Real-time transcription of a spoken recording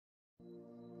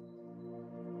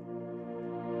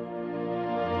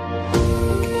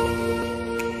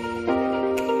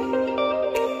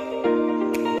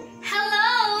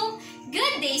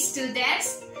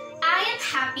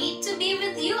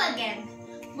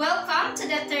Welcome to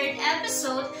the third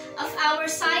episode of our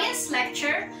science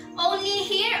lecture, only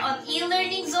here on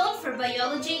e-learning zone for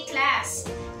biology class.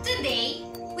 Today,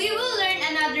 we will learn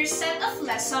another set of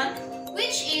lesson,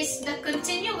 which is the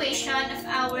continuation of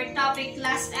our topic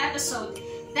last episode.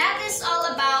 That is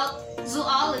all about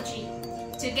zoology.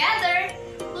 Together,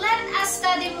 let us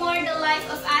study more the life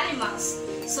of animals.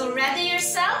 So ready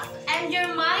yourself and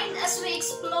your mind as we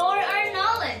explore our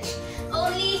knowledge.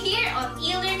 Only here on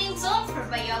e-learning zone for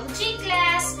biology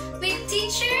class with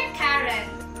teacher Caren.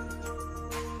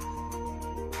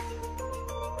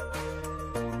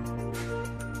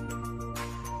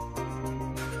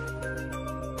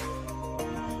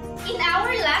 In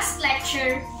our last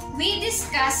lecture, we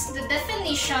discussed the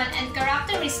definition and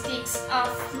characteristics of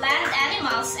land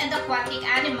animals and aquatic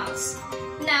animals.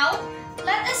 Now,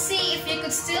 let us see if you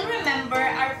could still remember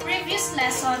our previous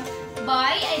lesson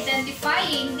by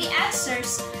identifying the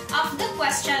answers of the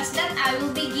questions that I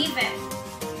will be given.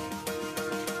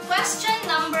 Question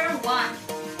number 1.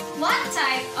 What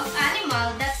type of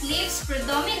animal that lives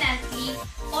predominantly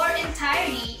or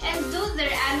entirely and do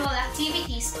their annual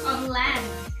activities on land?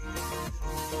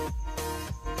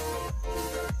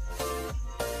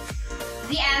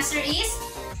 The answer is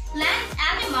land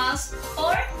animals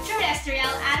or terrestrial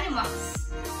animals.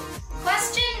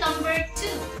 Question number 2.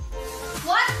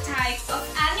 What type of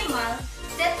animal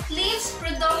that lives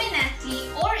predominantly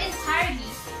or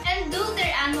entirely and do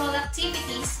their annual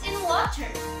activities in water?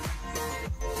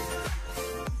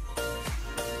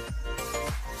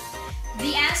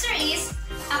 The answer is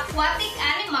aquatic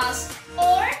animals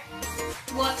or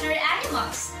water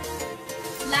animals.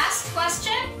 Last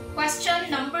question,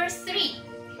 question number 3.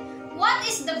 What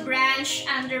is the branch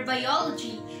under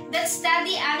biology that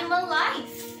study animal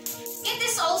life? It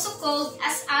is also called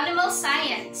as animal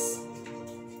science.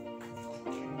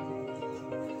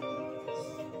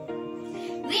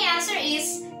 The answer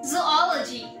is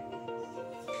zoology.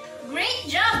 Great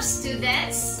job,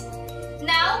 students!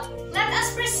 Now, let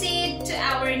us proceed to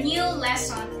our new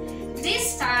lesson.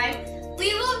 This time,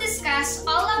 we will discuss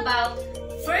all about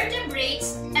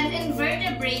vertebrates and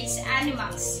invertebrates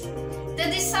animals.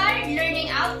 The desired learning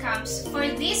outcomes for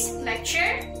this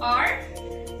lecture are: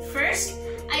 first,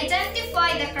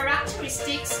 identify the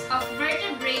characteristics of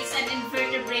vertebrates and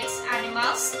invertebrates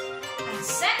animals, and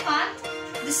second,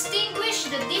 distinguish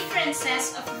the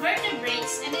differences of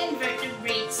vertebrates and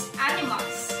invertebrates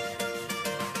animals.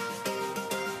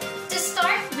 To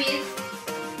start with,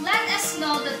 let us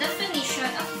know the definition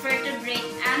of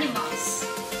vertebrate animals.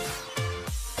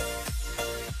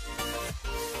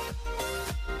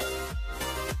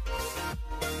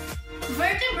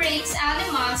 Vertebrates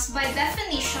animals, by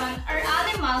definition, are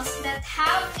animals that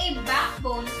have a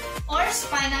backbone or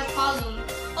spinal column,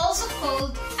 also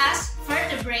called as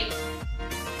vertebrae.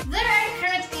 There are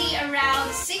currently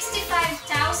around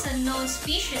 65,000 known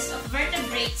species of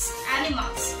vertebrates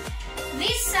animals.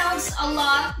 This sounds a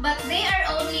lot, but they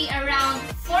are only around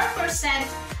 4%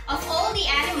 of all the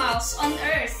animals on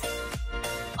Earth.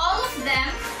 All of them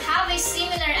have a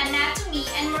similar anatomy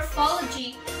and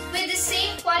morphology with the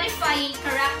same qualifying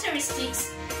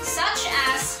characteristics such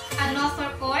as a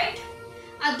notochord,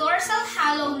 a dorsal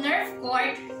hollow nerve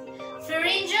cord,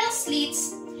 pharyngeal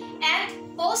slits, and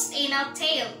post-anal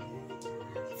tail.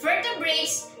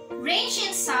 Vertebrates range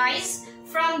in size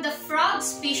from the frog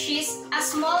species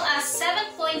as small as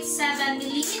 7.7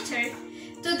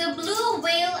 mm to the blue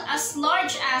whale as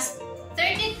large as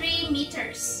 33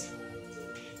 meters.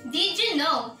 Did you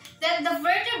know that the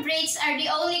vertebrates are the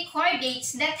only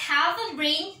chordates that have a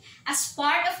brain as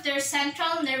part of their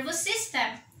central nervous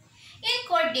system? In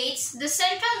chordates, the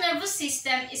central nervous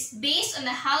system is based on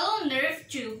a hollow nerve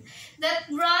tube that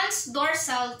runs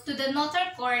dorsal to the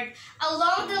notochord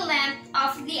along the length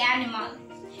of the animal.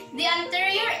 The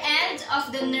anterior end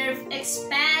of the nerve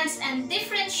expands and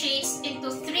differentiates into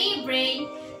 3 brain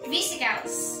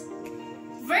vesicles.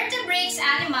 Vertebrates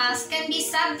animals can be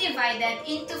subdivided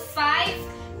into 5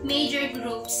 major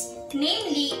groups,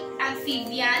 namely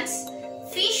amphibians,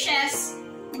 fishes,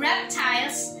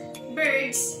 reptiles,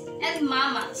 birds, and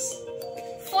mammals.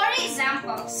 For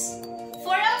examples,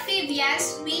 for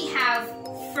amphibians, we have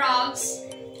frogs.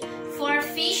 For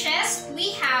fishes,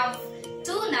 we have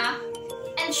tuna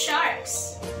and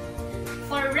sharks.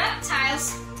 For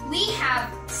reptiles, we have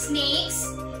snakes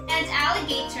and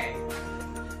alligator.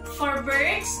 For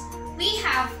birds, we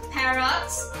have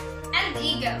parrots and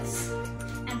eagles.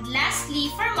 And lastly,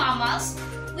 for mammals,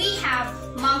 we have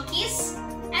monkeys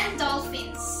and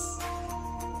dolphins.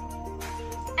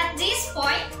 At this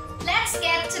point, let's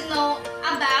get to know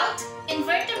about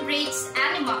invertebrates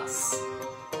animals.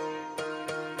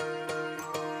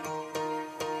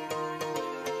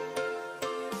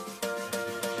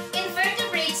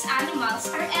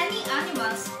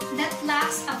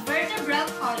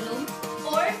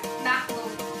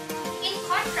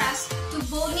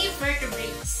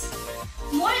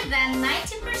 than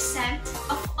 90%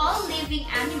 of all living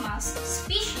animals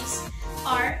species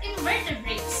are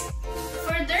invertebrates.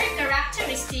 For their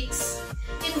characteristics,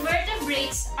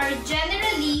 invertebrates are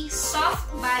generally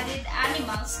soft-bodied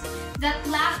animals that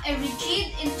lack a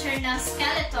rigid internal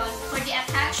skeleton for the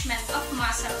attachment of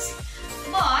muscles,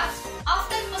 but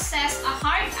often possess a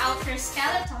hard outer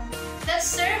skeleton that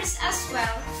serves as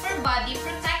well for body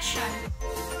protection.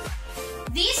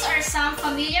 These are some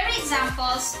familiar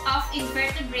examples of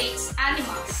invertebrates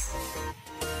animals.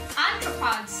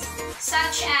 Arthropods,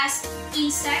 such as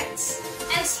insects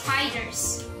and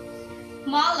spiders.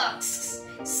 Mollusks,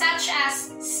 such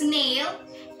as snail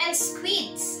and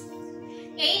squids.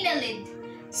 Annelid,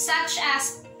 such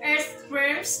as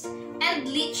earthworms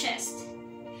and leeches.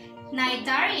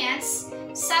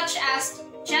 Cnidarians, such as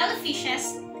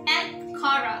jellyfishes and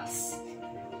corals.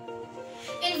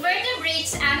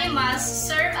 Invertebrates animals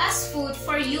serve as food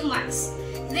for humans.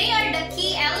 They are the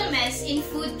key elements in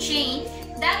food chain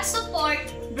that support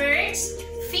birds,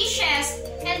 fishes,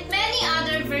 and many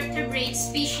other vertebrate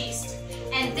species,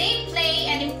 and they play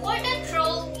an important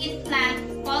role in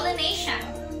plant pollination.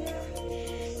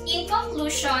 In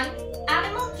conclusion,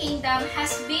 animal kingdom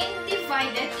has been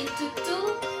divided into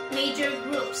two major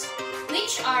groups,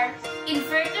 which are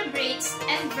invertebrates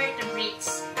and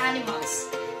vertebrates animals.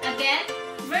 Again,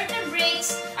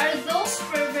 vertebrates are those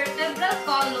where vertebral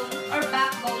column or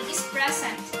backbone is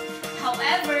present.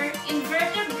 However,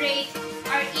 invertebrates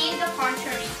are in the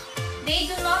contrary. They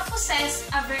do not possess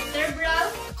a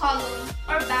vertebral column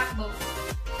or backbone.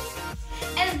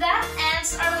 And that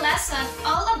ends our lesson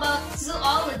all about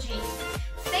zoology.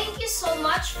 Thank you so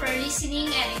much for listening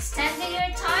and extending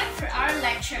your time for our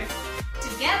lecture.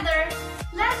 Together,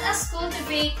 let us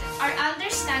cultivate our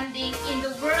understanding in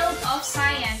the world of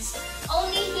science,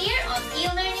 only here on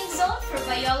e-learning zone for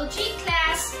biology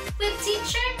class with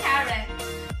teacher Caren.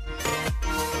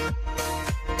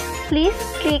 Please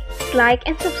click like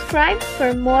and subscribe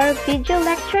for more video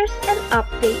lectures and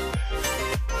updates.